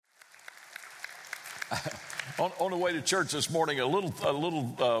On the way to church this morning, a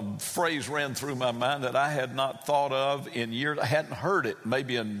little phrase ran through my mind that I had not thought of in years. I hadn't heard it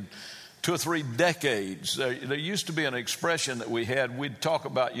maybe in 2 or 3 decades. There used to be an expression that we had. We'd talk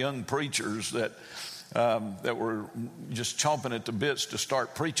about young preachers that were just chomping at the bits to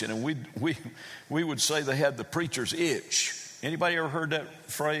start preaching, and we would say they had the preacher's itch. Anybody ever heard that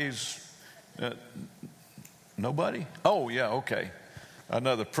phrase? Nobody? Oh yeah, okay.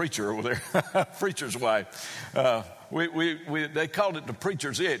 Another preacher over there, preacher's wife. They called it the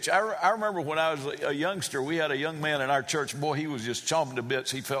preacher's itch. I remember when I was a youngster, we had a young man in our church. Boy, he was just chomping to bits.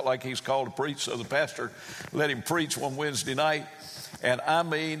 He felt like he was called to preach, so the pastor let him preach one Wednesday night. And I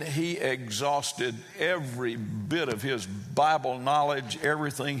mean, he exhausted every bit of his Bible knowledge,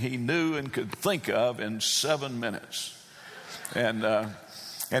 everything he knew and could think of in 7 minutes.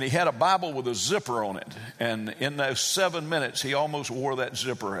 And he had a Bible with a zipper on it. And in those 7 minutes, he almost wore that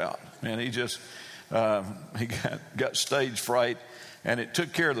zipper out. And he just, he got stage fright. And it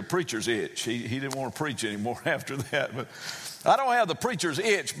took care of the preacher's itch. He didn't want to preach anymore after that. But I don't have the preacher's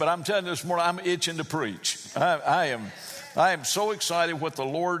itch, but I'm telling you this morning, I'm itching to preach. I am so excited what the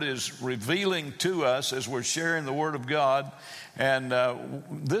Lord is revealing to us as we're sharing the Word of God. And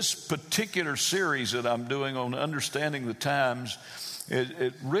this particular series that I'm doing on understanding the times,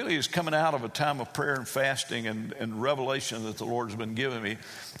 it really is coming out of a time of prayer and fasting and revelation that the Lord's been giving me,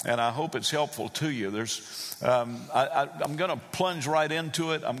 and I hope it's helpful to you. I'm going to plunge right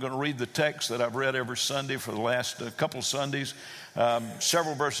into it. I'm going to read the text that I've read every Sunday for the last couple Sundays.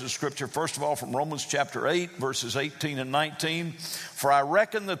 Several verses of Scripture. First of all, from Romans chapter 8, verses 18 and 19. For I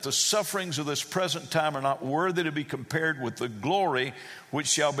reckon that the sufferings of this present time are not worthy to be compared with the glory which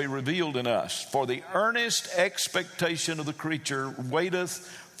shall be revealed in us. For the earnest expectation of the creature waiteth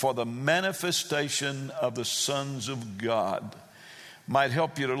for the manifestation of the sons of God. Might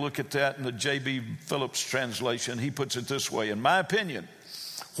help you to look at that in the J.B. Phillips translation. He puts it this way: in my opinion,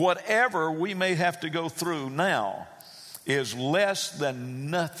 whatever we may have to go through now is less than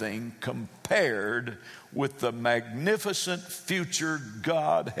nothing compared with the magnificent future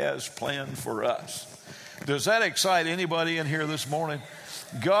God has planned for us. Does that excite anybody in here this morning?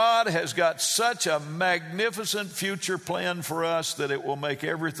 God has got such a magnificent future plan for us that it will make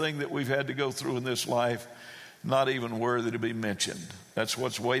everything that we've had to go through in this life not even worthy to be mentioned. That's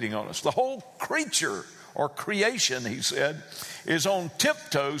what's waiting on us. The whole creature or creation, he said, is on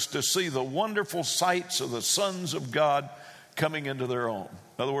tiptoes to see the wonderful sights of the sons of God coming into their own.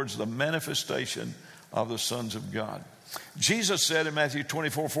 In other words, the manifestation of the sons of God. Jesus said in Matthew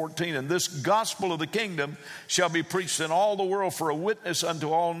 24:14, and this gospel of the kingdom shall be preached in all the world for a witness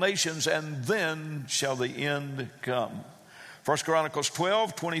unto all nations, and then shall the end come. 1 Chronicles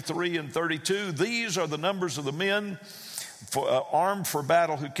 12:23 and 32, these are the numbers of the men armed for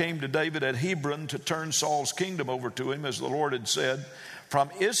battle who came to David at Hebron to turn Saul's kingdom over to him, as the Lord had said.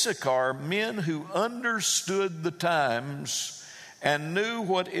 From Issachar, men who understood the times and knew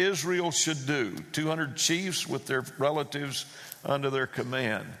what Israel should do. 200 chiefs with their relatives under their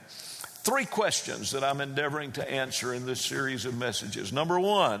command. 3 questions that I'm endeavoring to answer in this series of messages. Number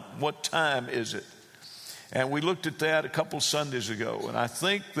 1, what time is it? And we looked at that a couple Sundays ago. And I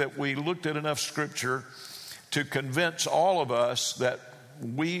think that we looked at enough Scripture to convince all of us that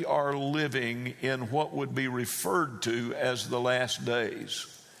we are living in what would be referred to as the last days.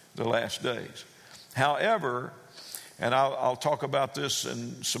 The last days. However, and I'll talk about this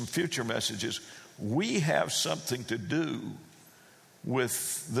in some future messages, we have something to do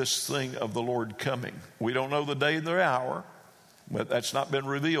with this thing of the Lord coming. We don't know the day and the hour, but that's not been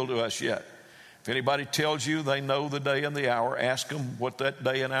revealed to us yet. If anybody tells you they know the day and the hour, ask them what that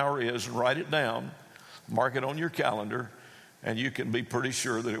day and hour is and write it down, mark it on your calendar, and you can be pretty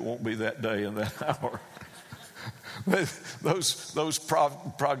sure that it won't be that day and that hour. Those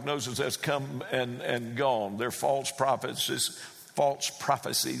prognoses has come and gone. They're false prophecies,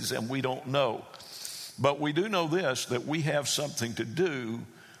 and we don't know. But we do know this, that we have something to do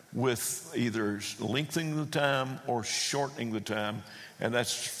with either lengthening the time or shortening the time, and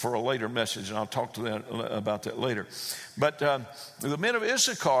that's for a later message, and I'll talk about that later. But the men of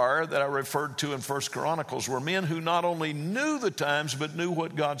Issachar that I referred to in 1 Chronicles were men who not only knew the times, but knew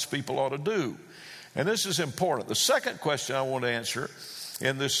what God's people ought to do. And this is important. The second question I want to answer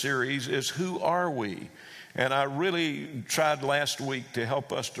in this series is, who are we? And I really tried last week to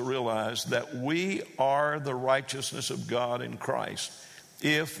help us to realize that we are the righteousness of God in Christ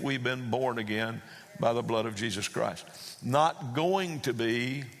if we've been born again by the blood of Jesus Christ. Not going to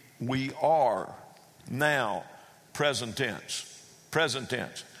be, we are now, present tense. Present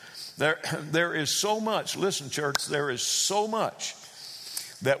tense. There is so much, listen church, there is so much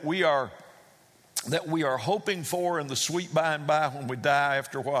that we are that we are hoping for in the sweet by and by when we die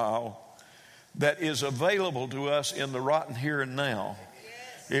after a while, that is available to us in the rotten here and now,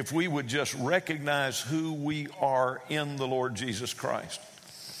 if we would just recognize who we are in the Lord Jesus Christ.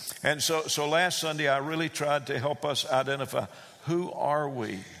 And so last Sunday, I really tried to help us identify, who are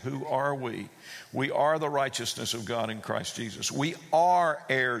we? Who are we? We are the righteousness of God in Christ Jesus. We are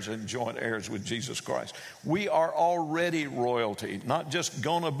heirs and joint heirs with Jesus Christ. We are already royalty, not just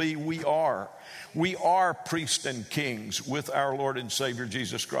gonna be, we are. We are priests and kings with our Lord and Savior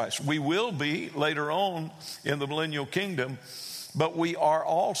Jesus Christ. We will be later on in the millennial kingdom, but we are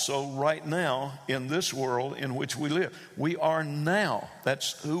also right now in this world in which we live. We are now.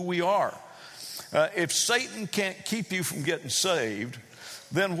 That's who we are. If Satan can't keep you from getting saved,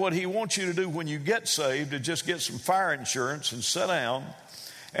 then what he wants you to do when you get saved is just get some fire insurance and sit down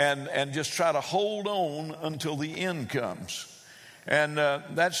and just try to hold on until the end comes. And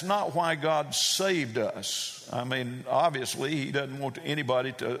that's not why God saved us. I mean, obviously, he doesn't want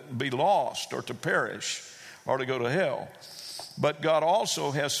anybody to be lost or to perish or to go to hell. But God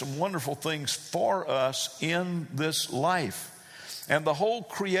also has some wonderful things for us in this life. And the whole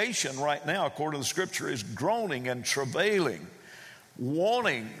creation right now, according to the scripture, is groaning and travailing,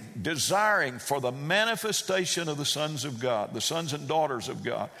 wanting, desiring for the manifestation of the sons of God, the sons and daughters of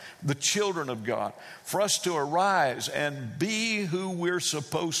God, the children of God, for us to arise and be who we're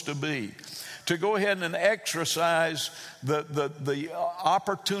supposed to be, to go ahead and exercise the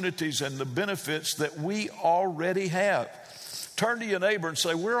opportunities and the benefits that we already have. Turn to your neighbor and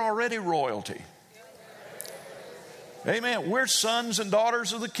say, we're already royalty. Amen. We're sons and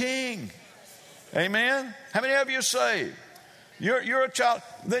daughters of the King. Amen. How many of you are saved? You're a child,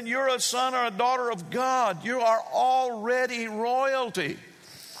 then you're a son or a daughter of God. You are already royalty.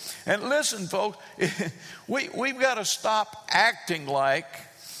 And listen, folks, we've got to stop acting like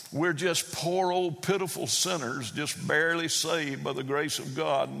we're just poor old pitiful sinners, just barely saved by the grace of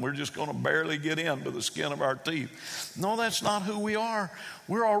God, and we're just going to barely get in by the skin of our teeth. No, that's not who we are.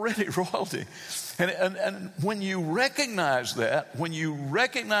 We're already royalty. And when you recognize that, when you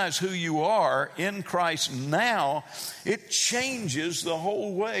recognize who you are in Christ now, it changes the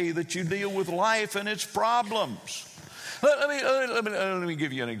whole way that you deal with life and its problems. Let me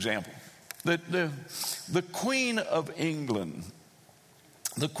give you an example. The Queen of England,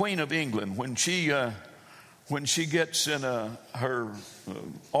 when she gets in her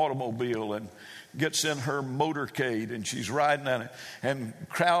automobile and gets in her motorcade and she's riding on it, and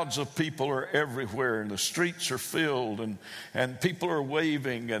crowds of people are everywhere and the streets are filled and people are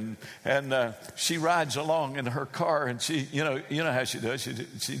waving and she rides along in her car and she, you know how she does,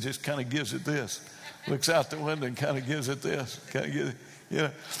 she just kind of gives it this, looks out the window and kind of gives it this, kind of gives it.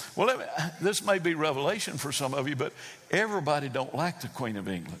 Yeah. Well, this may be revelation for some of you, but everybody don't like the Queen of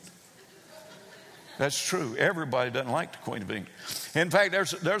England. That's true. Everybody doesn't like the Queen of England. In fact,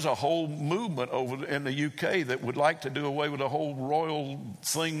 there's a whole movement over in the UK that would like to do away with the whole royal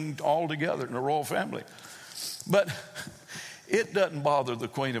thing altogether in the royal family. But it doesn't bother the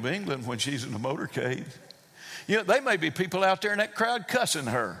Queen of England when she's in the motorcade. You know, there may be people out there in that crowd cussing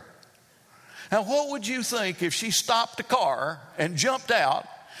her. Now, what would you think if she stopped the car and jumped out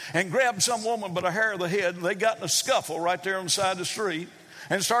and grabbed some woman by the hair of the head and they got in a scuffle right there on the side of the street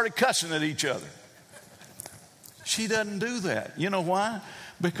and started cussing at each other? She doesn't do that. You know why?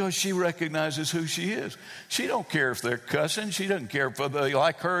 Because she recognizes who she is. She don't care if they're cussing. She doesn't care if they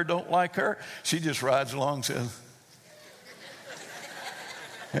like her or don't like her. She just rides along and says,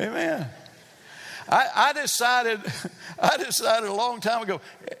 Amen. I decided a long time ago,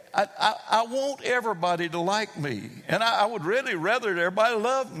 I want everybody to like me. And I would really rather everybody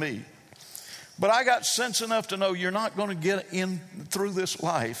love me. But I got sense enough to know you're not going to get in through this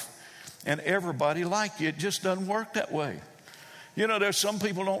life and everybody like you. It just doesn't work that way. You know, there's some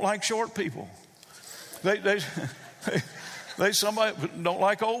people don't like short people. They somebody don't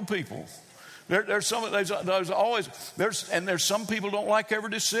like old people. There's some people don't like every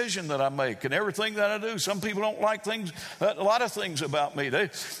decision that I make and everything that I do. Some people don't like things, a lot of things about me.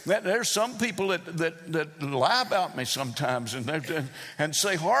 There's some people that lie about me sometimes and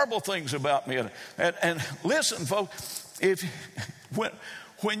say horrible things about me. And listen, folks,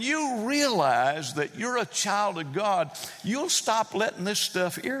 when you realize that you're a child of God, you'll stop letting this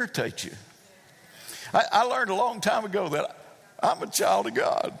stuff irritate you. I learned a long time ago that I'm a child of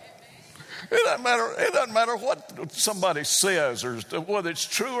God. It doesn't matter what somebody says or whether it's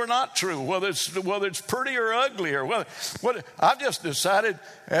true or not true, whether it's pretty or ugly or whether I've just decided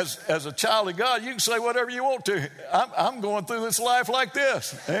as a child of God, you can say whatever you want to. I'm going through this life like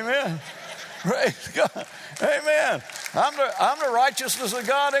this. Amen. Praise God. Amen. I'm the righteousness of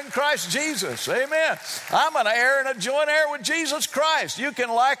God in Christ Jesus. Amen. I'm an heir and a joint heir with Jesus Christ. You can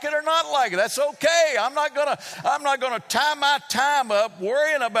like it or not like it. That's okay. I'm not gonna tie my time up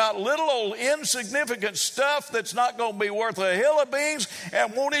worrying about little old insignificant stuff that's not going to be worth a hill of beans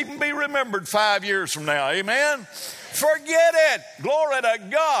and won't even be remembered 5 years from now. Amen. Forget it. Glory to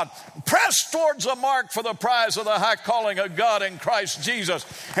God. Press towards the mark for the prize of the high calling of God in Christ Jesus.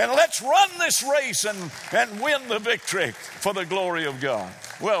 And let's run this race and win the victory for the glory of God.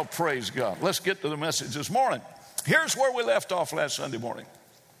 Well, praise God. Let's get to the message this morning. Here's where we left off last Sunday morning.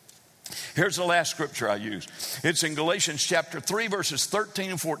 Here's the last scripture I used. It's in Galatians chapter 3, verses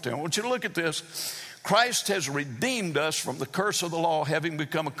 13 and 14. I want you to look at this. Christ has redeemed us from the curse of the law, having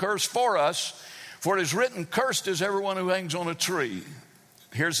become a curse for us. For it is written, cursed is everyone who hangs on a tree.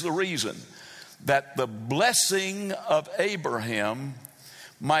 Here's the reason. That the blessing of Abraham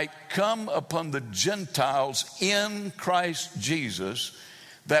might come upon the Gentiles in Christ Jesus,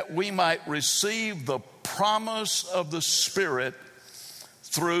 that we might receive the promise of the Spirit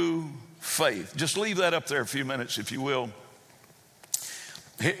through faith. Just leave that up there a few minutes, if you will.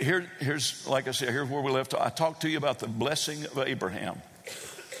 Here's, like I said, here's where we left off. I talked to you about the blessing of Abraham.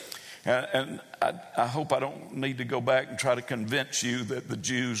 And I hope I don't need to go back and try to convince you that the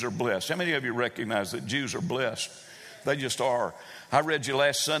Jews are blessed. How many of you recognize that Jews are blessed? They just are. I read you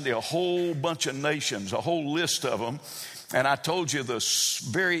last Sunday a whole bunch of nations, a whole list of them. And I told you the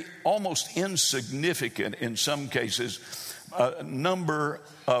very almost insignificant, in some cases, number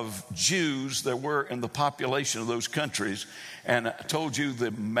of Jews there were in the population of those countries. And I told you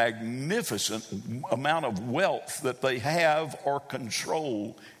the magnificent amount of wealth that they have or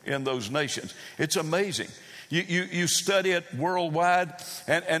control in those nations. It's amazing. You study it worldwide,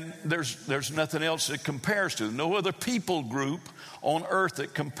 and there's nothing else that compares to it. No other people group on earth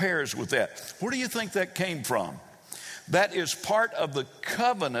that compares with that. Where do you think that came from? That is part of the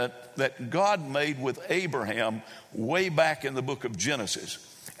covenant that God made with Abraham way back in the book of Genesis.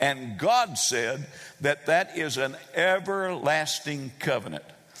 And God said that is an everlasting covenant.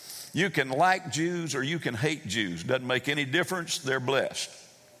 You can like Jews or you can hate Jews. Doesn't make any difference. They're blessed.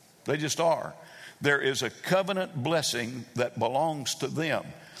 They just are. There is a covenant blessing that belongs to them.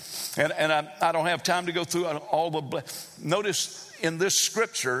 And I don't have time to go through all the Notice in this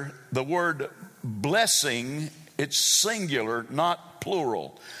scripture, the word blessing, it's singular, not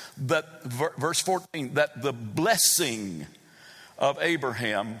plural. That verse 14, that the blessing of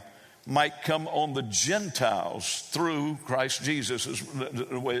Abraham might come on the Gentiles through Christ Jesus is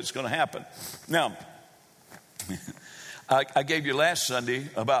the way it's going to happen. Now, I gave you last Sunday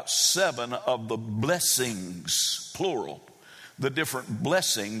about 7 of the blessings, plural, the different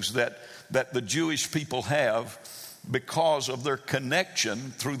blessings that the Jewish people have because of their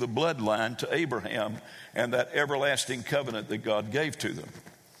connection through the bloodline to Abraham and that everlasting covenant that God gave to them.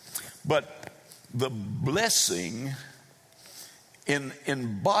 But the blessing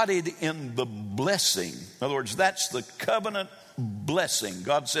embodied in the blessing. In other words, that's the covenant blessing.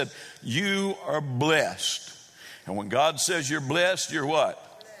 God said, you are blessed. And when God says you're blessed, you're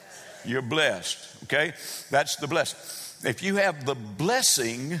what? Blessed. You're blessed. Okay? That's the blessing. If you have the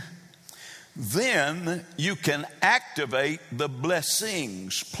blessing, then you can activate the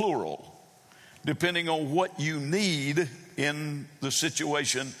blessings, plural, depending on what you need in the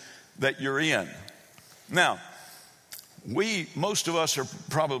situation that you're in. Now, most of us are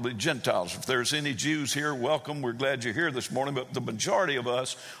probably Gentiles. If there's any Jews here, welcome. We're glad you're here this morning. But the majority of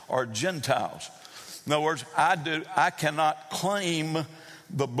us are Gentiles. In other words, I cannot claim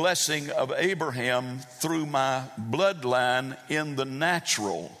the blessing of Abraham through my bloodline in the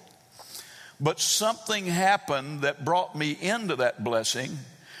natural. But something happened that brought me into that blessing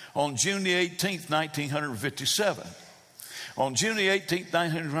on June the 18th, 1957. On June the 18th,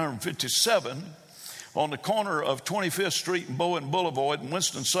 1957, on the corner of 25th Street and Bowen Boulevard in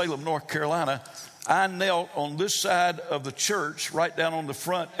Winston-Salem, North Carolina, I knelt on this side of the church right down on the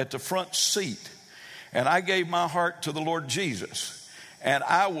front at the front seat. And I gave my heart to the Lord Jesus. And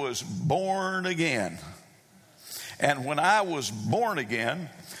I was born again. And when I was born again,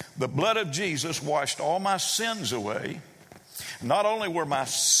 the blood of Jesus washed all my sins away. Not only were my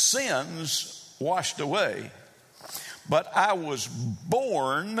sins washed away, but I was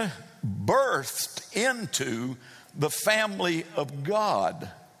birthed into the family of God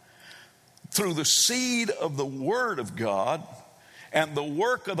through the seed of the Word of God and the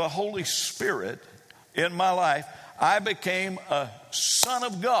work of the Holy Spirit in my life. I became a son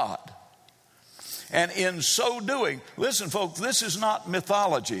of God. And in so doing, listen, folks, this is not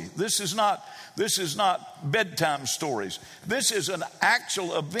mythology. This is not bedtime stories. This is an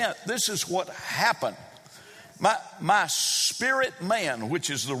actual event. This is what happened. My spirit man, which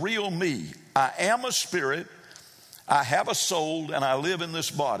is the real me, I am a spirit, I have a soul, and I live in this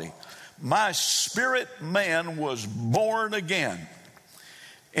body. My spirit man was born again.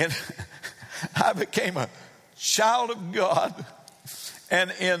 And I became a child of God.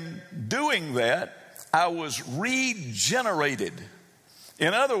 And in doing that, I was regenerated.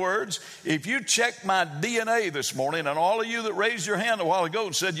 In other words, if you check my DNA this morning, and all of you that raised your hand a while ago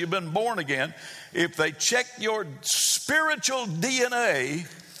and said you've been born again, if they check your spiritual DNA,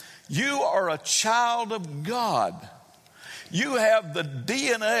 you are a child of God. You have the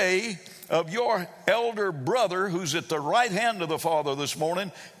DNA of your elder brother who's at the right hand of the Father this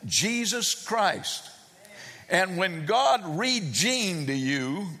morning, Jesus Christ. And when God regened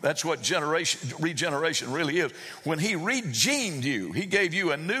you, that's what regeneration really is. When He regened you, He gave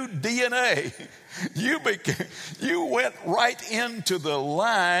you a new DNA. You went right into the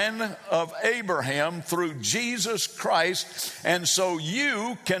line of Abraham through Jesus Christ. And so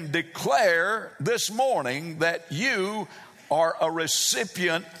you can declare this morning that you are a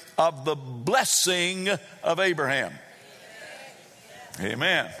recipient of the blessing of Abraham.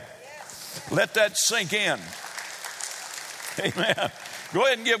 Amen. Let that sink in. Amen. Go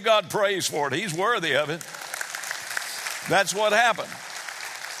ahead and give God praise for it. He's worthy of it. That's what happened.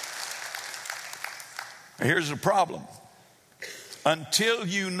 Here's the problem. Until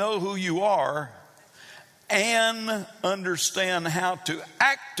you know who you are and understand how to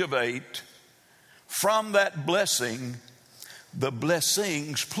activate from that blessing the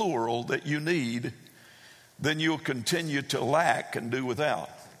blessings, plural, that you need, then you'll continue to lack and do without.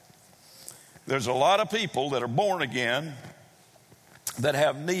 There's a lot of people that are born again that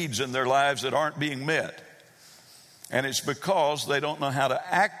have needs in their lives that aren't being met. And it's because they don't know how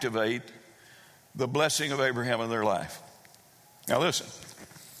to activate the blessing of Abraham in their life. Now listen,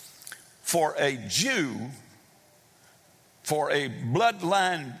 for a Jew, for a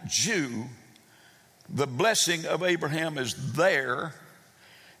bloodline Jew, the blessing of Abraham is there,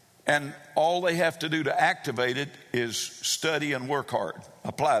 and all they have to do to activate it is study and work hard,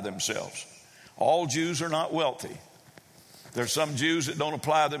 apply themselves. All Jews are not wealthy. There's some Jews that don't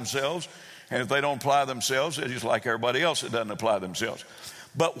apply themselves, and if they don't apply themselves, they're just like everybody else that doesn't apply themselves.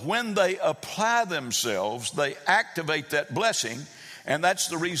 But when they apply themselves, they activate that blessing, and that's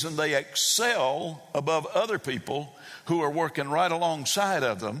the reason they excel above other people who are working right alongside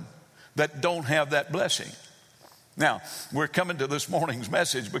of them that don't have that blessing. Now, we're coming to this morning's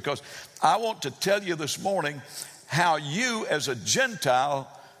message because I want to tell you this morning how you, as a Gentile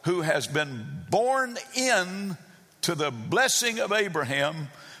who has been born in to the blessing of Abraham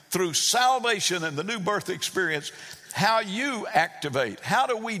through salvation and the new birth experience, how you activate. How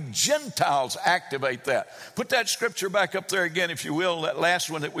do we Gentiles activate that? Put that scripture back up there again, if you will, that last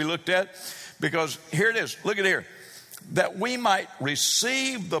one that we looked at, because here it is. Look at here. That we might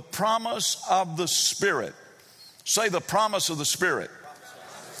receive the promise of the Spirit. Say the promise of the Spirit.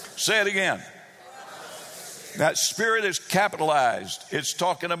 Say it again. That Spirit is capitalized. It's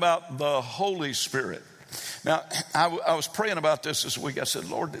talking about the Holy Spirit. Now, I was praying about this week. I said,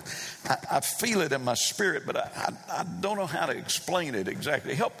 Lord, I feel it in my spirit, but I don't know how to explain it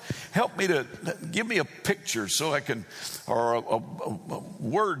exactly. Help me to give me a picture so I can, or a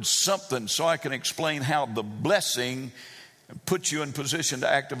word, something, so I can explain how the blessing puts you in position to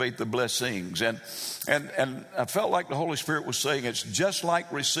activate the blessings. And I felt like the Holy Spirit was saying it's just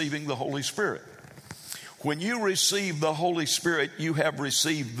like receiving the Holy Spirit. When you receive the Holy Spirit, you have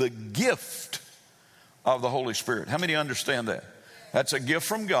received the gift of the Holy Spirit. How many understand that? That's a gift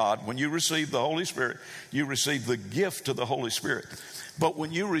from God. When you receive the Holy Spirit, you receive the gift of the Holy Spirit. But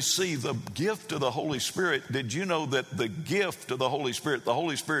when you receive the gift of the Holy Spirit, did you know that the gift of the Holy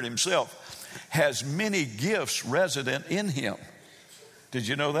Spirit Himself, has many gifts resident in Him? Did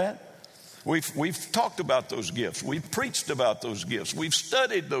you know that? We've talked about those gifts. We've preached about those gifts. We've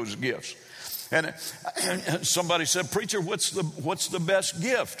studied those gifts. And somebody said, preacher, what's the best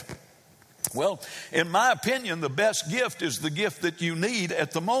gift? Well, in my opinion, the best gift is the gift that you need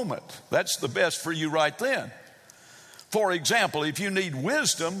at the moment. That's the best for you right then. For example, if you need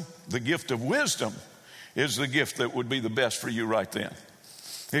wisdom, the gift of wisdom is the gift that would be the best for you right then.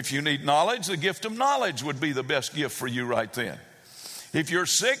 If you need knowledge, the gift of knowledge would be the best gift for you right then. If you're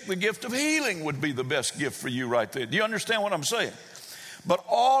sick, the gift of healing would be the best gift for you right then. Do you understand what I'm saying? But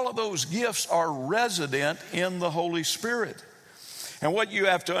all of those gifts are resident in the Holy Spirit. And what you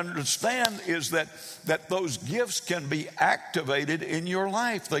have to understand is that those gifts can be activated in your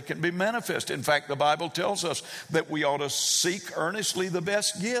life. They can be manifest. In fact, the Bible tells us that we ought to seek earnestly the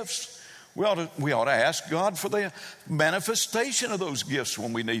best gifts. We ought to ask God for the manifestation of those gifts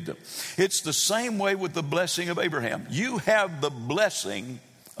when we need them. It's the same way with the blessing of Abraham. You have the blessing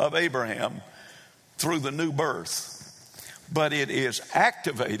of Abraham through the new birth, but it is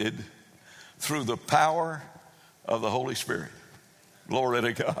activated through the power of the Holy Spirit. Glory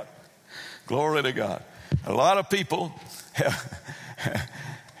to God. Glory to God. A lot of people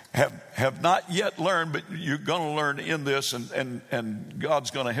have not yet learned, but you're going to learn in this, and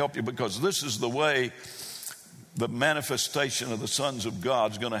God's going to help you, because this is the way the manifestation of the sons of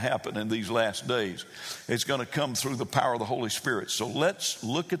God is going to happen in these last days. It's going to come through the power of the Holy Spirit. So let's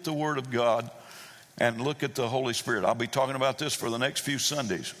look at the Word of God and look at the Holy Spirit. I'll be talking about this for the next few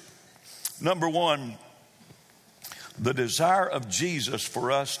Sundays. Number one, the desire of Jesus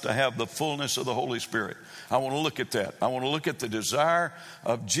for us to have the fullness of the Holy Spirit. I want to look at that. I want to look at the desire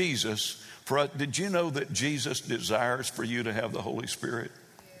of Jesus for us. Did you know that Jesus desires for you to have the Holy Spirit?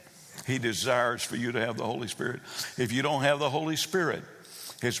 He desires for you to have the Holy Spirit. If you don't have the Holy Spirit,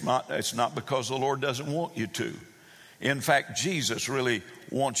 it's not because the Lord doesn't want you to. In fact, Jesus really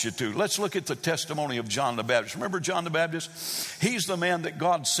wants you to. Let's look at the testimony of John the Baptist. Remember John the Baptist? He's the man that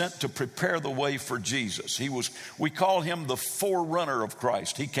God sent to prepare the way for Jesus. We call him the forerunner of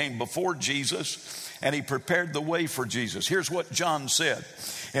Christ. He came before Jesus and he prepared the way for Jesus. Here's what John said.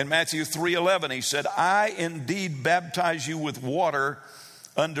 In Matthew 3:11, he said, I indeed baptize you with water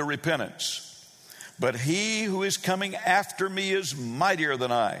unto repentance, but he who is coming after me is mightier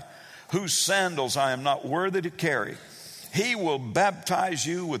than I, whose sandals I am not worthy to carry. He will baptize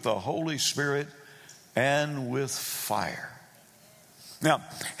you with the Holy Spirit and with fire. Now,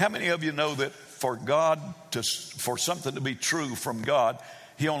 how many of you know that for something to be true from God,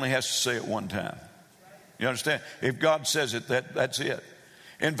 he only has to say it one time? You understand? If God says it, that's it.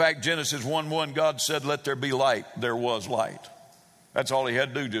 In fact, Genesis 1:1, God said, let there be light. There was light. That's all he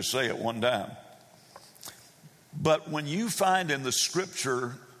had to do, just say it one time. But when you find in the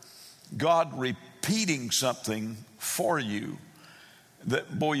scripture God repeating something for you,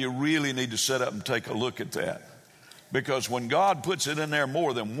 that, boy, you really need to sit up and take a look at that. Because when God puts it in there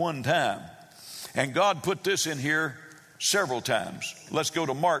more than one time, and God put this in here several times. Let's go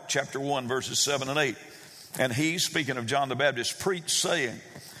to Mark chapter 1, verses 7 and 8. And he, speaking of John the Baptist, preached, saying,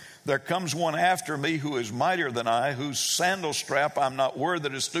 there comes one after me who is mightier than I, whose sandal strap I'm not worthy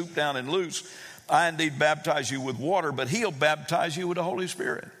to stoop down and loose. I indeed baptize you with water, but he'll baptize you with the Holy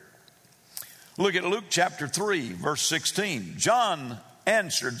Spirit. Look at Luke chapter 3, verse 16. John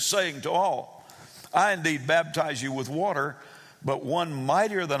answered, saying to all, I indeed baptize you with water, but one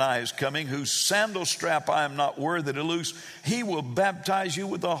mightier than I is coming, whose sandal strap I am not worthy to loose. He will baptize you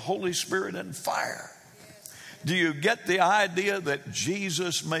with the Holy Spirit and fire. Do you get the idea that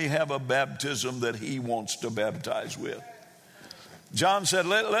Jesus may have a baptism that he wants to baptize with? John said,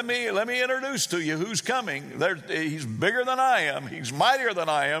 let me introduce to you who's coming. He's bigger than I am. He's mightier than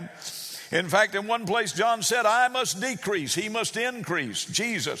I am. In fact, in one place, John said, I must decrease, he must increase.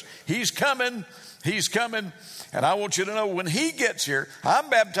 Jesus, he's coming. And I want you to know, when he gets here, I'm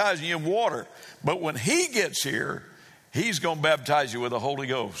baptizing you in water. But when he gets here, he's going to baptize you with the Holy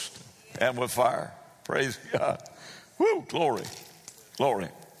Ghost and with fire. Praise God. Woo, glory, glory.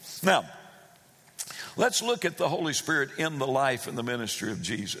 Now, let's look at the Holy Spirit in the life and the ministry of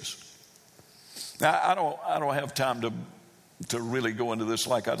Jesus. Now, I don't have time to really go into this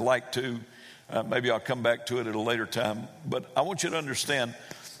like I'd like to. Maybe I'll come back to it at a later time. But I want you to understand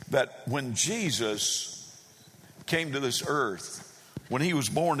that when Jesus came to this earth, when he was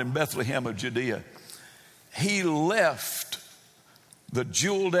born in Bethlehem of Judea, he left the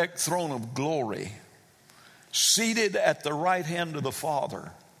jewel-decked throne of glory, seated at the right hand of the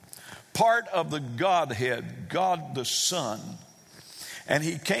Father, part of the Godhead, God the Son. And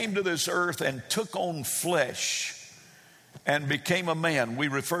he came to this earth and took on flesh and became a man. We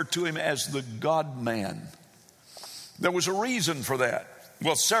refer to him as the God-man. There was a reason for that.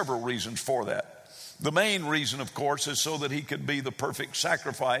 Well, several reasons for that. The main reason, of course, is so that he could be the perfect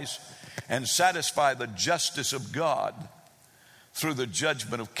sacrifice and satisfy the justice of God through the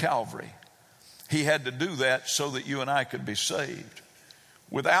judgment of Calvary. He had to do that so that you and I could be saved.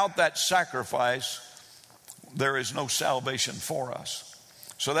 Without that sacrifice, there is no salvation for us.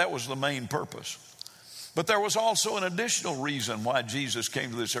 So that was the main purpose. But there was also an additional reason why Jesus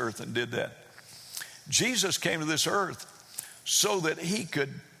came to this earth and did that. Jesus came to this earth so that he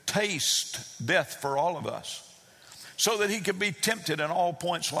could taste death for all of us, so that he could be tempted in all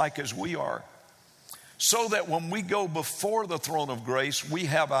points like as we are, so that when we go before the throne of grace, we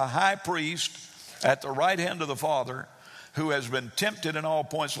have a high priest at the right hand of the Father who has been tempted in all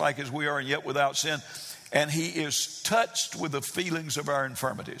points like as we are, and yet without sin. And he is touched with the feelings of our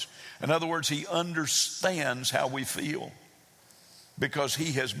infirmities. In other words, he understands how we feel because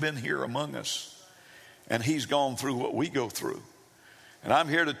he has been here among us and he's gone through what we go through. And I'm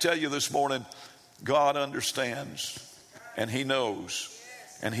here to tell you this morning, God understands and he knows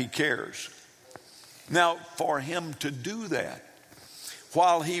and he cares. Now, for him to do that,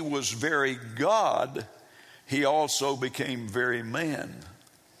 while he was very God, he also became very man.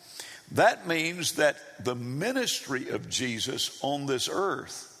 That means that the ministry of Jesus on this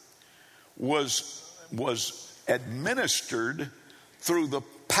earth was administered through the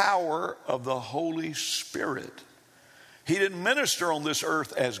power of the Holy Spirit. He didn't minister on this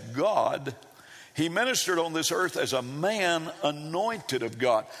earth as God. He ministered on this earth as a man anointed of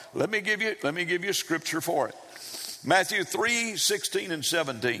God. Let me give you a scripture for it. Matthew 3:16 and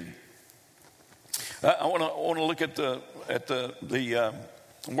 17. I want to look at the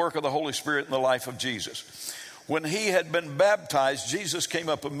work of the Holy Spirit in the life of Jesus. When he had been baptized, Jesus came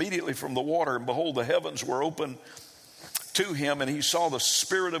up immediately from the water, and behold, the heavens were open to him, and he saw the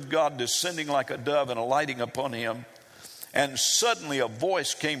Spirit of God descending like a dove and alighting upon him. And suddenly a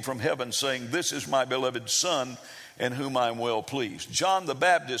voice came from heaven saying, "This is my beloved Son, in whom I am well pleased." John the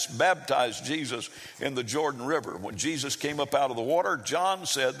Baptist baptized Jesus in the Jordan River. When Jesus came up out of the water, John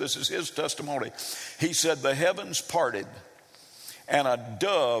said, this is his testimony, he said, "The heavens parted and a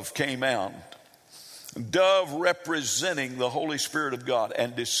dove came out." Dove representing the Holy Spirit of God,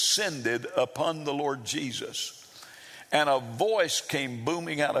 and descended upon the Lord Jesus. And a voice came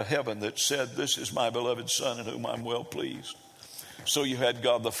booming out of heaven that said, "This is my beloved Son in whom I'm well pleased." So you had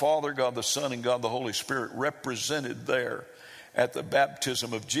God the Father, God the Son, and God the Holy Spirit represented there at the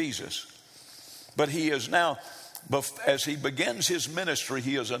baptism of Jesus. But he is now, as he begins his ministry,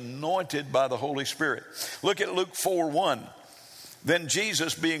 he is anointed by the Holy Spirit. Look at Luke 4:1. Then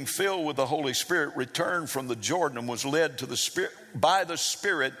Jesus, being filled with the Holy Spirit, returned from the Jordan and was led by the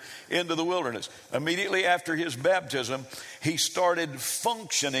Spirit into the wilderness. Immediately after his baptism, he started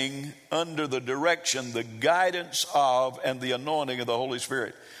functioning under the direction, the guidance of, and the anointing of the Holy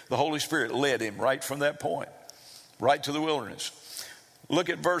Spirit. The Holy Spirit led him right from that point, right to the wilderness. Look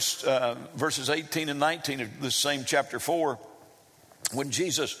at verses 18 and 19 of this same chapter 4. When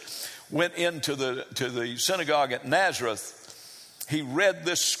Jesus went into the synagogue at Nazareth, he read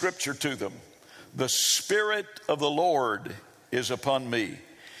this scripture to them. "The Spirit of the Lord is upon me,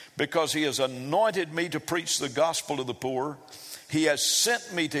 because he has anointed me to preach the gospel to the poor. He has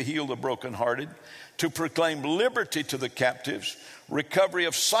sent me to heal the brokenhearted, to proclaim liberty to the captives, recovery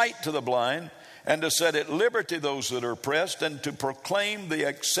of sight to the blind, and to set at liberty those that are oppressed, and to proclaim the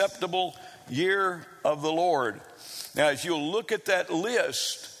acceptable year of the Lord." Now, as you look at that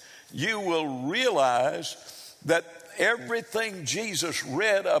list, you will realize that everything Jesus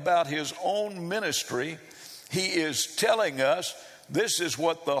read about his own ministry, he is telling us, this is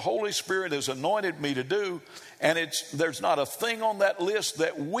what the Holy Spirit has anointed me to do. And there's not a thing on that list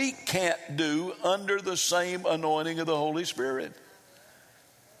that we can't do under the same anointing of the Holy Spirit.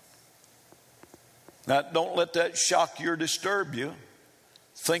 Now, don't let that shock you or disturb you.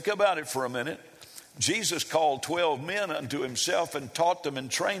 Think about it for a minute. Jesus called 12 men unto himself and taught them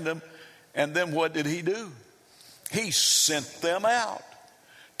and trained them. And then what did he do? He sent them out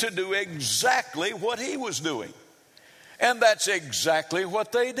to do exactly what he was doing. And that's exactly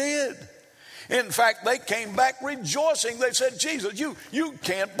what they did. In fact, they came back rejoicing. They said, "Jesus, you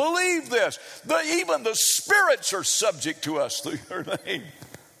can't believe this. Even the spirits are subject to us through your name."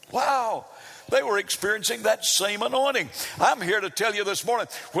 Wow. They were experiencing that same anointing. I'm here to tell you this morning,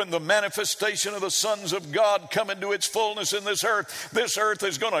 when the manifestation of the sons of God come into its fullness in this earth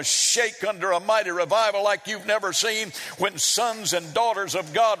is going to shake under a mighty revival like you've never seen. When sons and daughters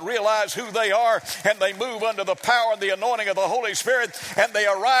of God realize who they are, and they move under the power and the anointing of the Holy Spirit, and they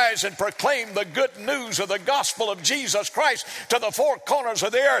arise and proclaim the good news of the gospel of Jesus Christ to the four corners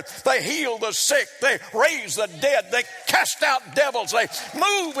of the earth. They heal the sick. They raise the dead. They cast out devils. They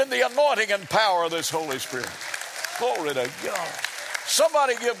move in the anointing and power of this Holy Spirit. Glory to God.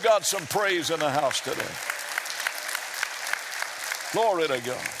 Somebody give God some praise in the house today. Glory to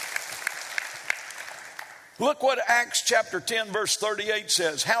God. Look what Acts chapter 10 verse 38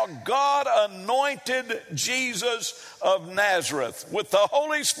 says. How God anointed Jesus of Nazareth with the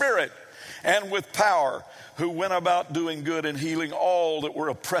Holy Spirit and with power, who went about doing good and healing all that were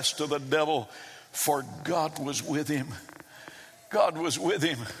oppressed of the devil, for God was with him. God was with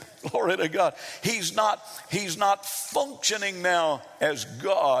him. Glory to God. He's not functioning now as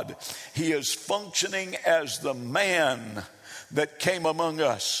God. He is functioning as the man that came among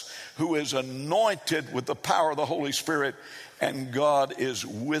us, who is anointed with the power of the Holy Spirit, and God is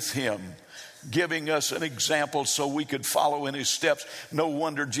with him, giving us an example so we could follow in his steps. No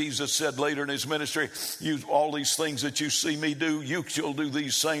wonder Jesus said later in his ministry, all these things that you see me do, you shall do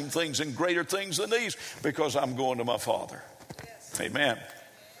these same things and greater things than these, because I'm going to my Father. Yes. Amen.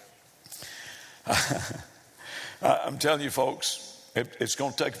 I'm telling you, folks, it's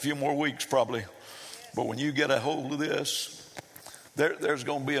going to take a few more weeks probably, but when you get a hold of this, there's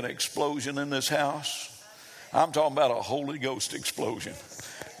going to be an explosion in this house. I'm talking about a Holy Ghost explosion.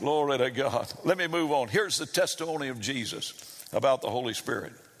 Glory to God. Let me move on. Here's the testimony of Jesus about the Holy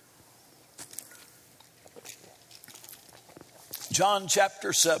Spirit. John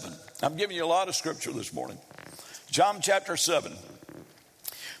chapter 7. I'm giving you a lot of scripture this morning. John chapter 7,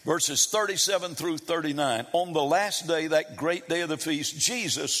 verses 37 through 39. On the last day, that great day of the feast,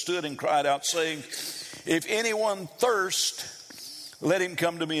 Jesus stood and cried out, saying, if anyone thirst, let him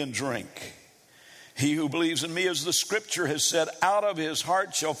come to me and drink. He who believes in me, as the scripture has said, out of his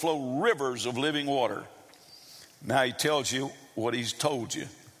heart shall flow rivers of living water. Now he tells you what he's told you.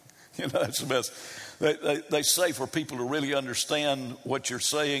 You know, that's the best. They say for people to really understand what you're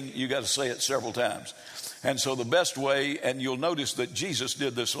saying, you got to say it several times. And so the best way, and you'll notice that Jesus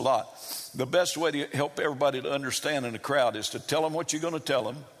did this a lot, the best way to help everybody to understand in a crowd is to tell them what you're going to tell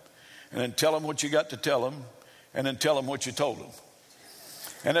them, and then tell them what you got to tell them, and then tell them what you told them.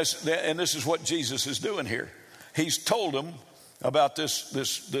 And this is what Jesus is doing here. He's told them about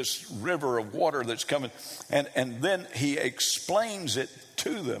this river of water that's coming, and then he explains it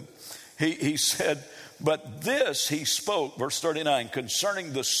to them. He said, but this he spoke, verse 39,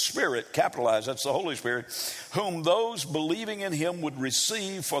 concerning the Spirit, capitalized, that's the Holy Spirit, whom those believing in him would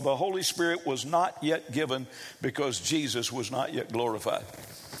receive, for the Holy Spirit was not yet given because Jesus was not yet glorified.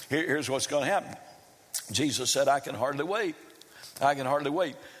 Here's what's going to happen. Jesus said, I can hardly wait. I can hardly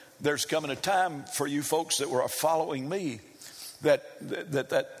wait. There's coming a time for you folks that were following me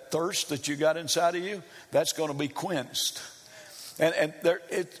that thirst that you got inside of you, that's going to be quenched. And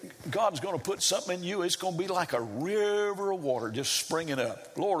God's going to put something in you. It's going to be like a river of water just springing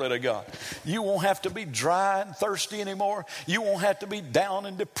up. Glory to God. You won't have to be dry and thirsty anymore. You won't have to be down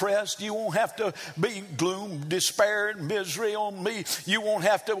and depressed. You won't have to be gloom, despair, and misery on me. You won't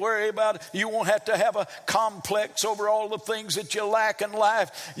have to worry about it. You won't have to have a complex over all the things that you lack in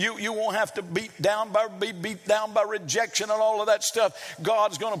life. You won't have to be beat down by rejection and all of that stuff.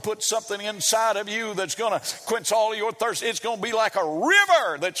 God's going to put something inside of you that's going to quench all of your thirst. It's going to be like a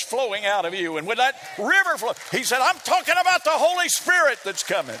river that's flowing out of you. And when that river flows, he said, I'm talking about the Holy Spirit that's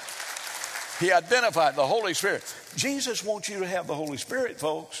coming. He identified the Holy Spirit. Jesus wants you to have the Holy Spirit,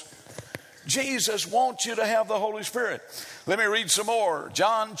 folks. Jesus wants you to have the Holy Spirit. Let me read some more.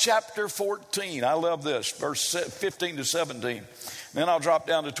 John chapter 14. I love this, verse 15 to 17. Then I'll drop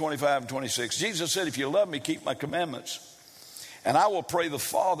down to 25 and 26. Jesus said, if you love me, keep my commandments. And I will pray the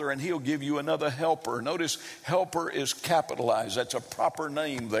Father, and he'll give you another helper. Notice, helper is capitalized. That's a proper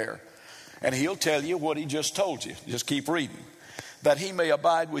name there. And he'll tell you what he just told you. Just keep reading. That he may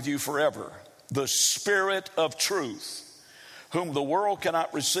abide with you forever. The Spirit of truth, whom the world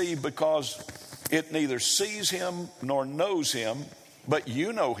cannot receive because it neither sees him nor knows him, but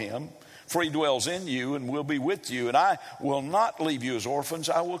you know him, for he dwells in you and will be with you. And I will not leave you as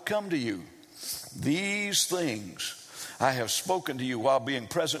orphans. I will come to you. These things I have spoken to you while being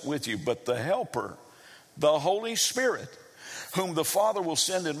present with you, but the Helper, the Holy Spirit, whom the Father will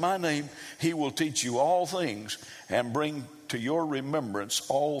send in my name, he will teach you all things and bring to your remembrance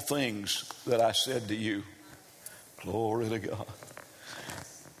all things that I said to you. Glory to God.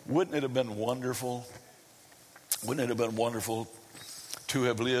 Wouldn't it have been wonderful? Wouldn't it have been wonderful to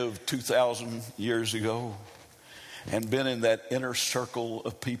have lived 2,000 years ago and been in that inner circle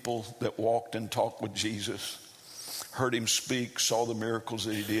of people that walked and talked with Jesus? Heard him speak, saw the miracles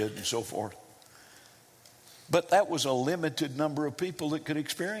that he did, and so forth. But that was a limited number of people that could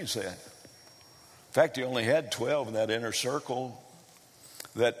experience that. In fact, he only had 12 in that inner circle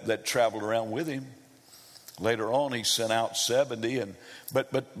that traveled around with him. Later on, he sent out 70,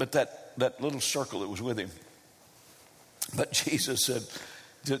 but that little circle that was with him. But Jesus said,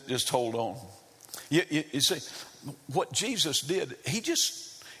 just hold on. You see, what Jesus did,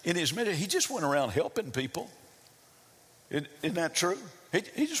 in his ministry, he just went around helping people. Isn't that true?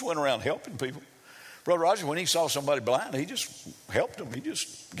 He just went around helping people. Brother Roger, when he saw somebody blind, he just helped them. He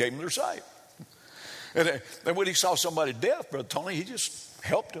just gave them their sight. And when he saw somebody deaf, Brother Tony, he just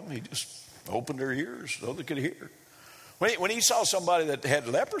helped them. He just opened their ears so they could hear. When he saw somebody that had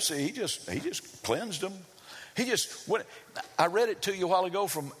leprosy, he just cleansed them. I read it to you a while ago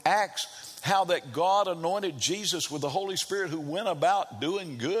from Acts, how that God anointed Jesus with the Holy Spirit, who went about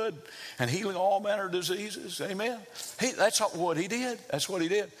doing good and healing all manner of diseases. Amen. That's what he did. That's what he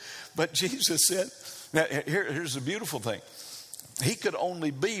did. But Jesus said, now here's the beautiful thing. He could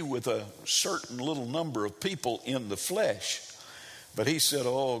only be with a certain little number of people in the flesh. But he said,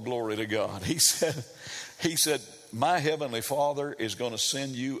 oh, glory to God. He said, my heavenly Father is going to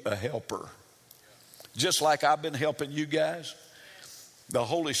send you a helper. Just like I've been helping you guys, the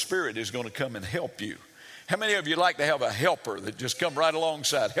Holy Spirit is going to come and help you. How many of you like to have a helper that just come right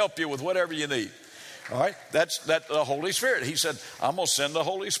alongside, help you with whatever you need? All right, that's the Holy Spirit. He said, I'm going to send the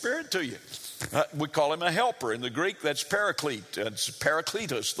Holy Spirit to you. We call him a helper. In the Greek, that's paraclete. It's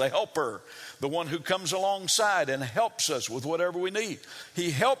parakletos, the helper, the one who comes alongside and helps us with whatever we need.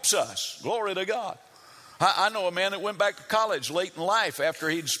 He helps us. Glory to God. I know a man that went back to college late in life after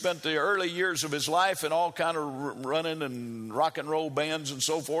he'd spent the early years of his life in all kind of running and rock and roll bands and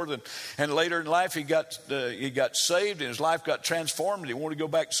so forth. And later in life, he got saved and his life got transformed. He wanted to go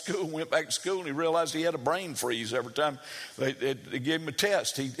back to school, went back to school, and he realized he had a brain freeze every time they gave him a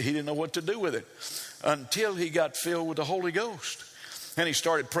test. He didn't know what to do with it until he got filled with the Holy Ghost. And he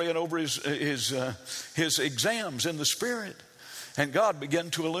started praying over his exams in the Spirit. And God began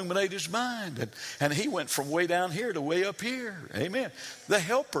to illuminate his mind. And he went from way down here to way up here. Amen. The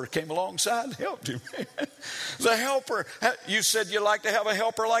helper came alongside and helped him. The helper. You said you like to have a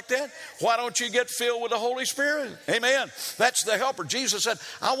helper like that? Why don't you get filled with the Holy Spirit? Amen. That's the helper. Jesus said,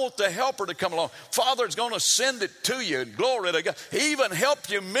 I want the helper to come along. Father's going to send it to you. Glory to God. He even help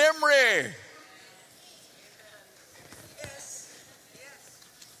you memory.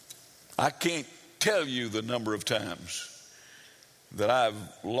 I can't tell you the number of times that I've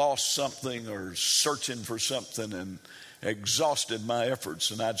lost something or searching for something and exhausted my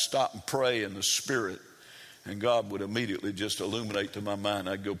efforts, and I'd stop and pray in the Spirit, and God would immediately just illuminate to my mind.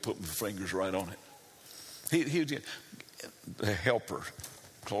 I'd go put my fingers right on it. He the helper.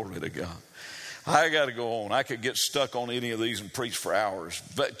 Glory to God. I got to go on. I could get stuck on any of these and preach for hours.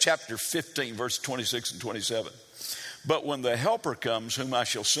 But chapter 15, verse 26 and 27. But when the helper comes, whom I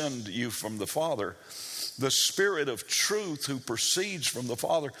shall send you from the Father, the Spirit of truth who proceeds from the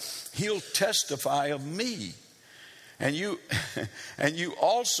Father, he'll testify of me. And you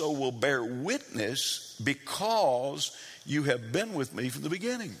also will bear witness because you have been with me from the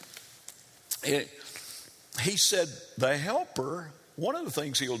beginning. He said the helper, one of the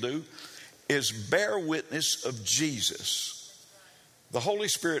things he'll do is bear witness of Jesus. The Holy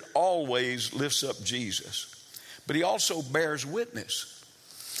Spirit always lifts up Jesus, but he also bears witness.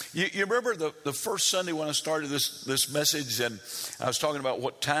 You remember the first Sunday when I started this message, and I was talking about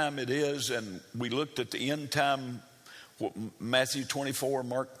what time it is, and we looked at the end time, Matthew 24,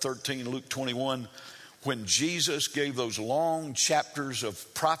 Mark 13, Luke 21, when Jesus gave those long chapters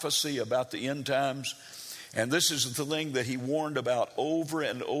of prophecy about the end times. And this is the thing that he warned about over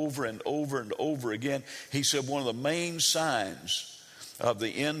and over and over and over again. He said one of the main signs of the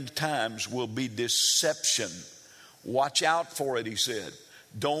end times will be deception. Watch out for it, he said.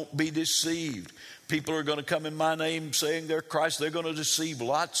 Don't be deceived. People are going to come in my name saying they're Christ. They're going to deceive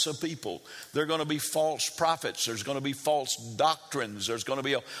lots of people. They're going to be false prophets. There's going to be false doctrines. There's going to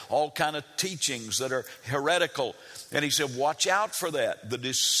be all kind of teachings that are heretical. And he said, watch out for that. The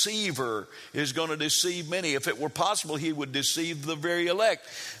deceiver is going to deceive many. If it were possible, he would deceive the very elect.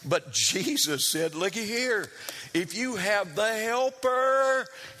 But Jesus said, looky here. If you have the helper,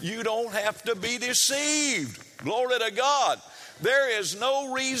 you don't have to be deceived. Glory to God. There is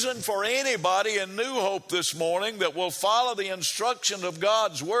no reason for anybody in New Hope this morning that will follow the instruction of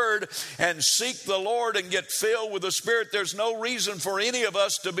God's Word and seek the Lord and get filled with the Spirit. There's no reason for any of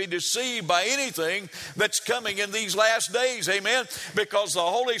us to be deceived by anything that's coming in these last days. Amen? Because the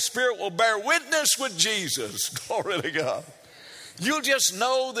Holy Spirit will bear witness with Jesus. Glory to God. You'll just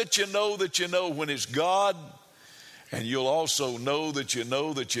know that you know that you know when it's God, and you'll also know that you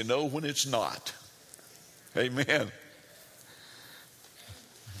know that you know when it's not. Amen.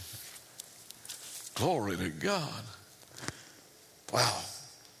 Glory to God. Wow.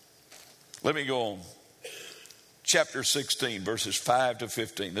 Let me go on. Chapter 16, verses 5 to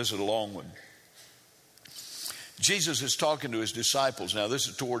 15. This is a long one. Jesus is talking to his disciples. Now, this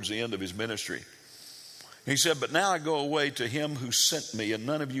is towards the end of his ministry. He said, but now I go away to him who sent me, and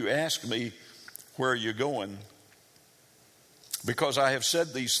none of you ask me, where are you going? Because I have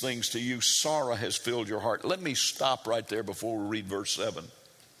said these things to you, sorrow has filled your heart. Let me stop right there before we read verse 7.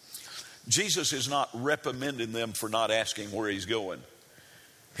 Jesus is not reprimanding them for not asking where he's going.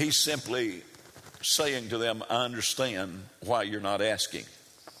 He's simply saying to them, I understand why you're not asking.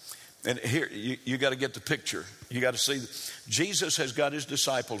 And here, you got to get the picture. You got to see, Jesus has got his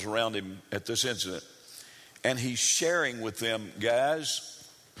disciples around him at this incident. And he's sharing with them, guys,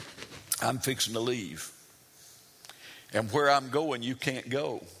 I'm fixing to leave. And where I'm going, you can't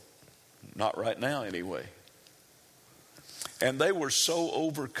go. Not right now, anyway. And they were so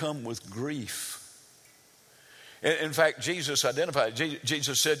overcome with grief. In fact, Jesus identified.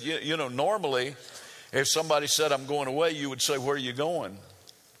 Jesus said, you know, normally, if somebody said, I'm going away, you would say, where are you going?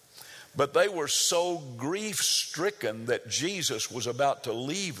 But they were so grief-stricken that Jesus was about to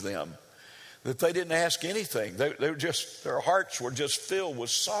leave them that they didn't ask anything. They were just, their hearts were just filled with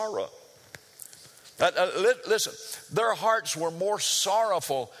sorrow. Listen, their hearts were more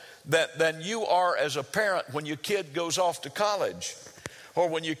sorrowful than you are as a parent when your kid goes off to college, or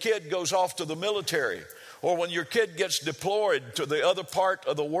when your kid goes off to the military, or when your kid gets deployed to the other part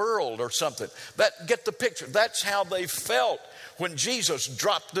of the world or something. Get the picture. That's how they felt when Jesus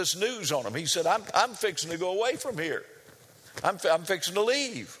dropped this news on them. He said, I'm fixing to go away from here. I'm fixing to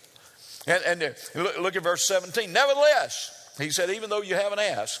leave. And look at verse 17. Nevertheless, he said, even though you haven't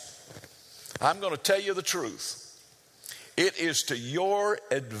asked, I'm going to tell you the truth. It is to your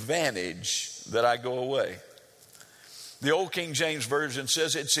advantage that I go away. The old King James Version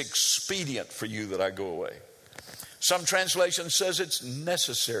says it's expedient for you that I go away. Some translation says it's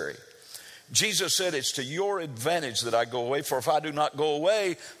necessary. Jesus said it's to your advantage that I go away. For if I do not go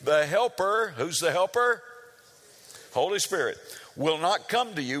away, the helper, who's the helper? Holy Spirit, will not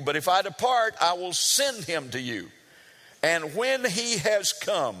come to you. But if I depart, I will send him to you. And when he has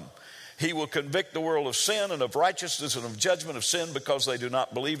come, he will convict the world of sin and of righteousness and of judgment, of sin because they do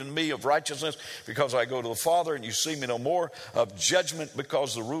not believe in me, of righteousness because I go to the Father and you see me no more, of judgment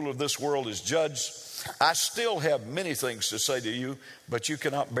because the ruler of this world is judged. I still have many things to say to you, but you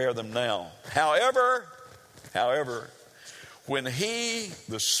cannot bear them now. However, when he,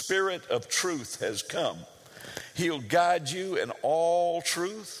 the Spirit of truth, has come, he'll guide you in all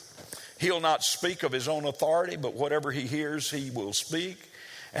truth. He'll not speak of his own authority, but whatever he hears, he will speak,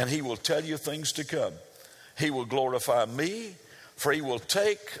 and he will tell you things to come. He will glorify me, for he will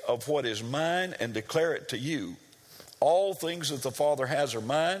take of what is mine and declare it to you. All things that the Father has are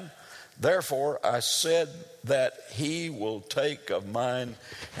mine. Therefore, I said that he will take of mine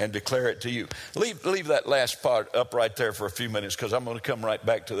and declare it to you. Leave that last part up right there for a few minutes, because I'm going to come right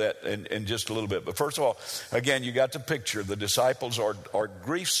back to that in just a little bit. But first of all, again, you got the picture. The disciples are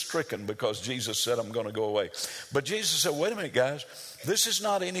grief-stricken because Jesus said, I'm going to go away. But Jesus said, wait a minute, guys. This is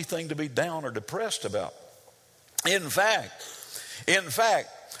not anything to be down or depressed about. In fact,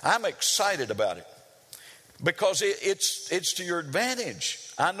 I'm excited about it because it's to your advantage.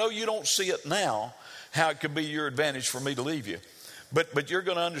 I know you don't see it now, how it could be your advantage for me to leave you. But you're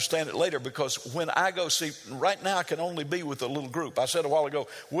going to understand it later, because when I go see, right now I can only be with a little group. I said a while ago,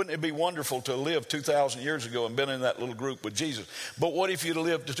 wouldn't it be wonderful to live 2,000 years ago and been in that little group with Jesus? But what if you'd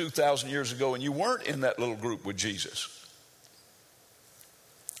lived 2,000 years ago and you weren't in that little group with Jesus?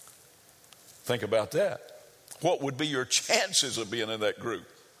 Think about that. What would be your chances of being in that group?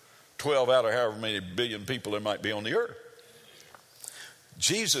 12 out of however many billion people there might be on the earth.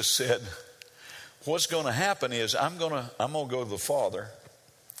 Jesus said, what's going to happen is I'm going to go to the Father,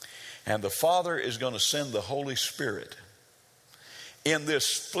 and the Father is going to send the Holy Spirit in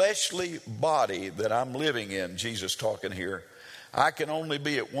this fleshly body that I'm living in. Jesus talking here. I can only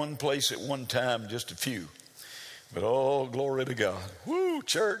be at one place at one time, just a few. But oh, glory to God. Woo,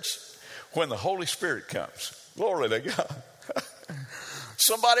 church. When the Holy Spirit comes, glory to God.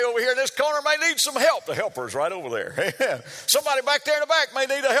 Somebody over here in this corner may need some help. The helper is right over there. Amen. Somebody back there in the back may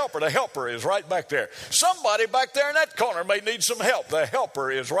need a helper. The helper is right back there. Somebody back there in that corner may need some help. The helper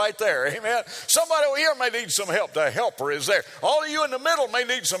is right there. Amen. Somebody over here may need some help. The helper is there. All of you in the middle may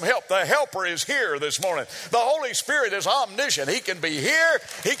need some help. The helper is here this morning. The Holy Spirit is omniscient. He can be here.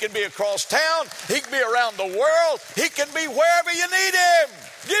 He can be across town. He can be around the world. He can be wherever you need him.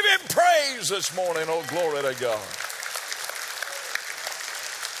 Give him praise this morning. Oh, glory to God.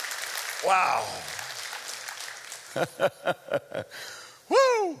 Wow.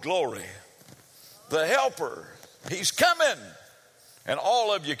 Woo, glory. The helper, he's coming. And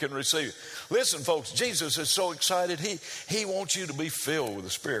all of you can receive it. Listen, folks, Jesus is so excited. He wants you to be filled with the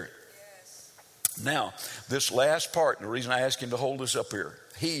Spirit. Yes. Now, this last part, and the reason I asked him to hold this up here,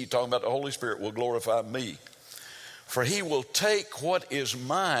 he, talking about the Holy Spirit, will glorify me. For he will take what is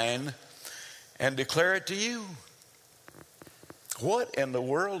mine and declare it to you. What in the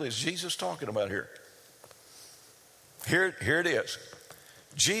world is Jesus talking about here? Here it is.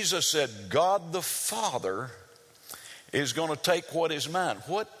 Jesus said, God the Father is going to take what is mine.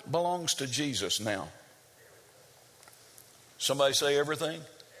 What belongs to Jesus now? Somebody say everything?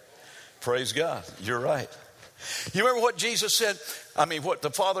 Praise God. You're right. You remember what Jesus said? What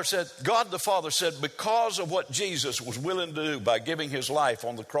the Father said? God the Father said, because of what Jesus was willing to do by giving his life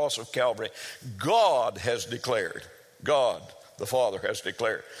on the cross of Calvary, God the Father has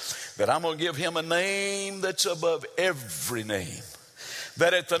declared that I'm going to give him a name that's above every name.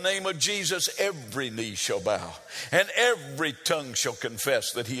 That at the name of Jesus, every knee shall bow and every tongue shall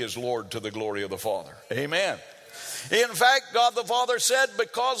confess that he is Lord to the glory of the Father. Amen. In fact, God the Father said,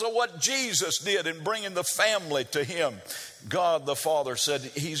 because of what Jesus did in bringing the family to him, God the Father said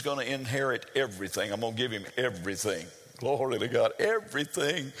he's going to inherit everything. I'm going to give him everything. Glory to God.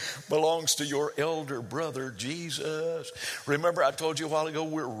 Everything belongs to your elder brother, Jesus. Remember, I told you a while ago,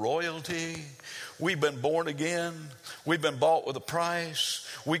 we're royalty. We've been born again. We've been bought with a price.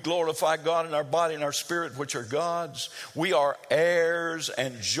 We glorify God in our body and our spirit, which are God's. We are heirs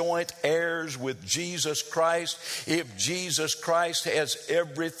and joint heirs with Jesus Christ. If Jesus Christ has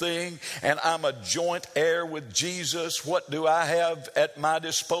everything and I'm a joint heir with Jesus, what do I have at my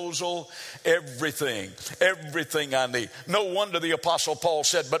disposal? Everything. Everything I need. No wonder the Apostle Paul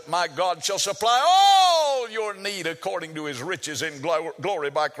said, but my God shall supply all your need according to his riches in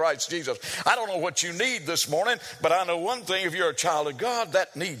glory by Christ Jesus. I don't know what you need this morning, but I know one thing. If you're a child of God,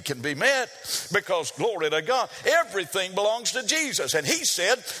 that need can be met, because glory to God, everything belongs to Jesus. And he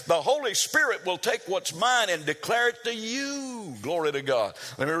said the Holy Spirit will take what's mine and declare it to you. Glory to God.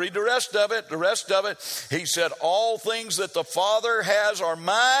 Let me read the rest of it. He said, all things that the Father has are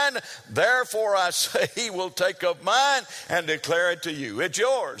mine. Therefore I say he will take of mine and declare it to you. It's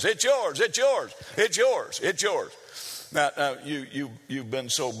yours. It's yours. It's yours. It's yours. It's yours. Now you've been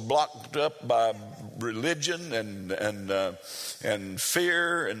so blocked up by religion and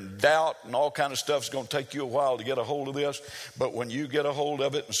fear and doubt and all kind of stuff. It's going to take you a while to get a hold of this. But when you get a hold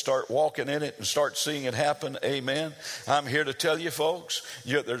of it and start walking in it and start seeing it happen, amen. I'm here to tell you, folks,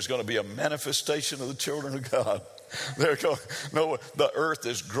 there's going to be a manifestation of the children of God. The earth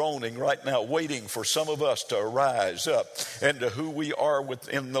is groaning right now, waiting for some of us to rise up into who we are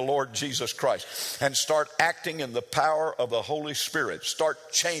within the Lord Jesus Christ and start acting in the power of the Holy Spirit. Start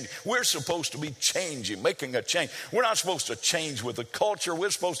changing. We're supposed to be changing, making a change. We're not supposed to change with the culture.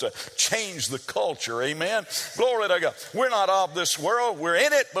 We're supposed to change the culture. Amen. Glory to God. We're not of this world. We're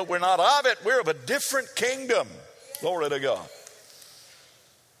in it, but we're not of it. We're of a different kingdom. Glory to God.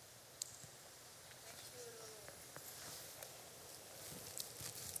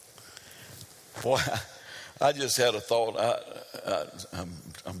 Boy, I just had a thought.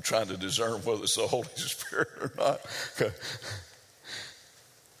 I'm trying to discern whether it's the Holy Spirit or not.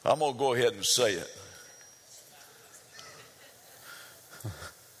 I'm going to go ahead and say it.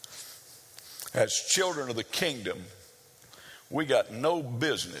 As children of the kingdom, we got no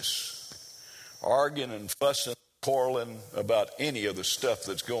business arguing and fussing, quarreling about any of the stuff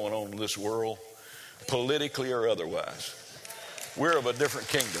that's going on in this world, politically or otherwise. We're of a different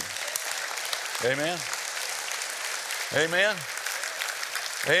kingdom. Amen. Amen.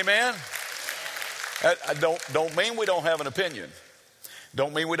 Amen. Don't mean we don't have an opinion.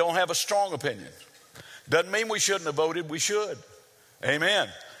 Don't mean we don't have a strong opinion. Doesn't mean we shouldn't have voted. We should. Amen.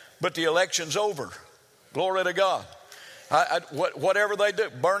 But the election's over. Glory to God. Whatever they do,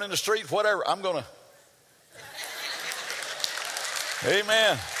 burn in the streets, whatever, I'm going to.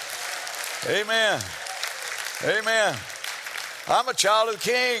 Amen. Amen. Amen. I'm a child of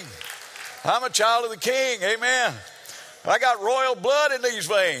the King. I'm a child of the King. Amen. I got royal blood in these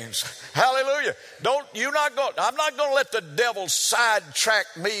veins. Hallelujah. I'm not going to let the devil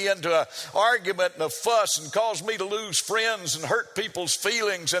sidetrack me into an argument and a fuss and cause me to lose friends and hurt people's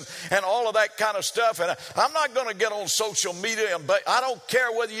feelings and all of that kind of stuff. And I'm not going to get on social media. But I don't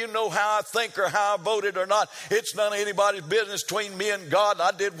care whether you know how I think or how I voted or not. It's none of anybody's business between me and God.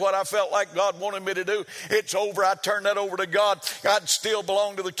 I did what I felt like God wanted me to do. It's over. I turned that over to God. I still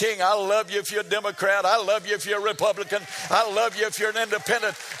belong to the King. I love you if you're a Democrat. I love you if you're a Republican. I love you if you're an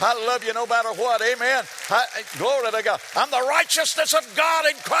independent. I love you no matter what. Amen. Glory to God. I'm the righteousness of God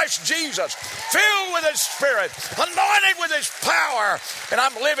in Christ Jesus, filled with his Spirit, anointed with his power, and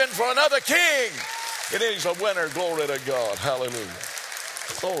I'm living for another King. And he's a winner. Glory to God. Hallelujah.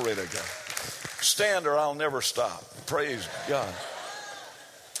 Glory to God. Stand or I'll never stop. Praise God.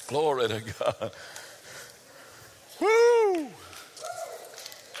 Glory to God. Woo!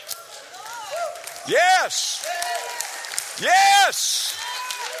 Yes! Yes!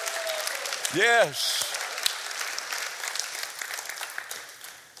 Yes!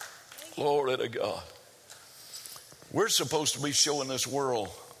 Glory to God. We're supposed to be showing this world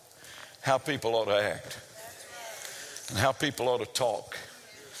how people ought to act. and how people ought to talk,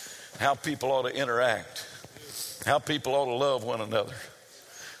 how people ought to interact, how people ought to love one another.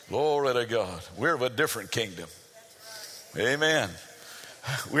 Glory to God. We're of a different kingdom. Amen.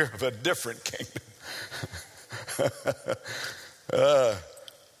 We're of a different kingdom.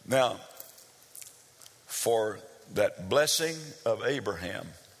 Now, for that blessing of Abraham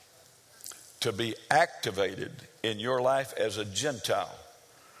to be activated in your life as a Gentile,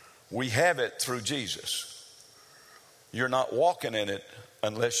 we have it through Jesus. You're not walking in it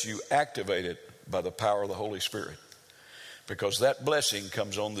unless you activate it by the power of the Holy Spirit, because that blessing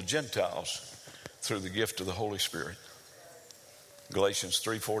comes on the Gentiles through the gift of the Holy Spirit. Galatians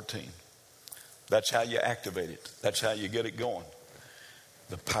 3:14. That's how you activate it. That's how you get it going.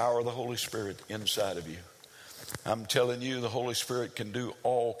 The power of the Holy Spirit inside of you. I'm telling you, the Holy Spirit can do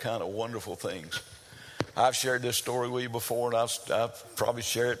all kind of wonderful things. I've shared this story with you before, and I'll probably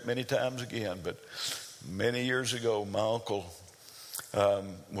share it many times again. But many years ago, my uncle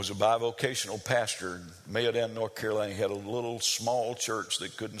was a bivocational pastor in Mayodan, North Carolina. He had a little small church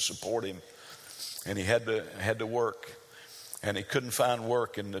that couldn't support him, and he had to work. And he couldn't find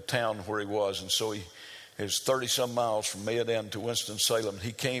work in the town where he was. And so he is 30-some miles from Mayodan to Winston-Salem.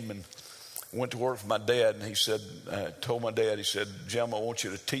 He came and went to work for my dad. And he said, told my dad, he said, Jim, I want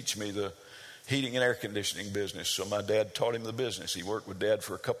you to teach me the heating and air conditioning business. So my dad taught him the business. He worked with Dad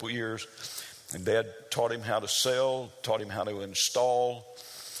for a couple of years. And Dad taught him how to sell, taught him how to install.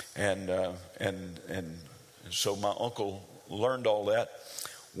 And so my uncle learned all that.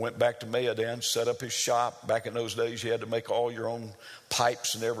 Went back to Mayodan, set up his shop. Back in those days, you had to make all your own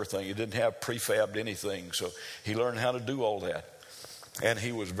pipes and everything. You didn't have prefabbed anything. So he learned how to do all that. And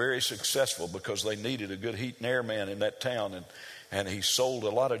he was very successful because they needed a good heat and air man in that town. And he sold a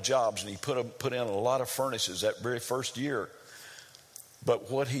lot of jobs, and he put in a lot of furnaces that very first year. But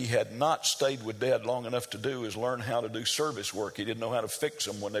what he had not stayed with Dad long enough to do is learn how to do service work. He didn't know how to fix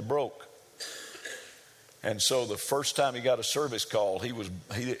them when they broke. And so the first time he got a service call, he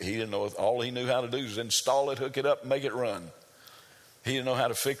didn't know. All he knew how to do was install it, hook it up, and make it run. He didn't know how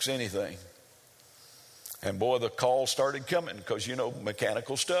to fix anything. And boy, the calls started coming because,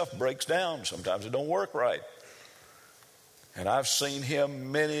 mechanical stuff breaks down. Sometimes it don't work right. And I've seen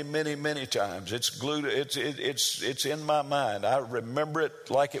him many, many, many times. It's glued. It's in my mind. I remember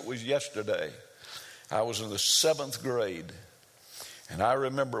it like it was yesterday. I was in the 7th grade, and I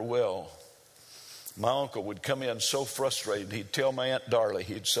remember well. My uncle would come in so frustrated. He'd tell my Aunt Darlie,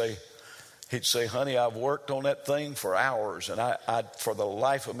 he'd say, honey, I've worked on that thing for hours, and I for the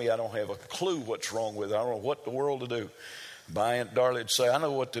life of me, I don't have a clue what's wrong with it. I don't know what the world to do. My Aunt Darlie would say, I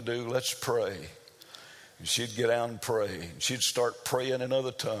know what to do. Let's pray. And she'd get down and pray. And she'd start praying in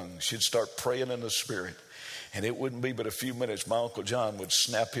other tongues. She'd start praying in the Spirit. And it wouldn't be but a few minutes. My Uncle John would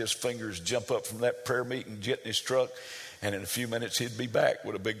snap his fingers, jump up from that prayer meeting, get in his truck, and in a few minutes, he'd be back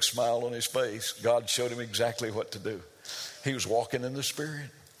with a big smile on his face. God showed him exactly what to do. He was walking in the Spirit,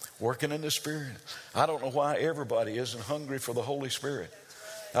 working in the Spirit. I don't know why everybody isn't hungry for the Holy Spirit.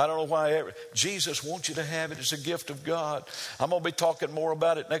 I don't know why. Jesus wants you to have it. It's a gift of God. I'm going to be talking more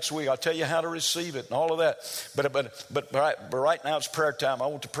about it next week. I'll tell you how to receive it and all of that. But right now it's prayer time. I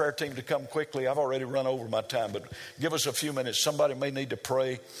want the prayer team to come quickly. I've already run over my time, but give us a few minutes. Somebody may need to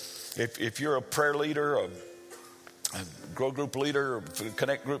pray. If you're a prayer leader, a grow group leader, or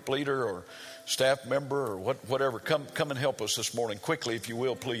connect group leader, or staff member, or whatever, come and help us this morning quickly, if you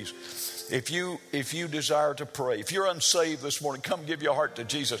will, please. If you desire to pray, if you're unsaved this morning, come give your heart to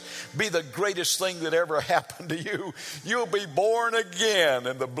Jesus. Be the greatest thing that ever happened to you. You'll be born again,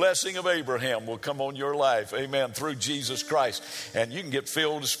 and the blessing of Abraham will come on your life. Amen. Through Jesus Christ. And you can get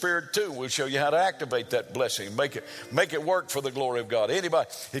filled with the Spirit too. We'll show you how to activate that blessing. Make it work for the glory of God. Anybody,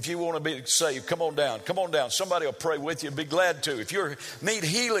 if you want to be saved, come on down. Come on down. Somebody will pray with you. Be glad to. If you need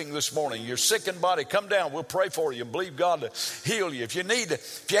healing this morning, you're sick in body, come down. We'll pray for you and believe God to heal you. If you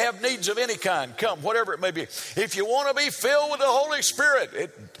have needs of any kind, come, whatever it may be. If you want to be filled with the Holy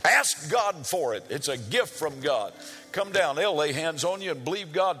Spirit, ask God for it. It's a gift from God. Come down. They'll lay hands on you and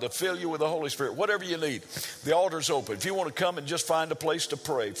believe God to fill you with the Holy Spirit. Whatever you need, the altar's open. If you want to come and just find a place to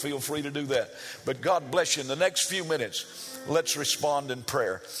pray, feel free to do that. But God bless you. In the next few minutes, let's respond in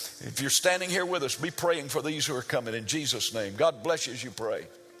prayer. If you're standing here with us, be praying for these who are coming in Jesus' name. God bless you as you pray.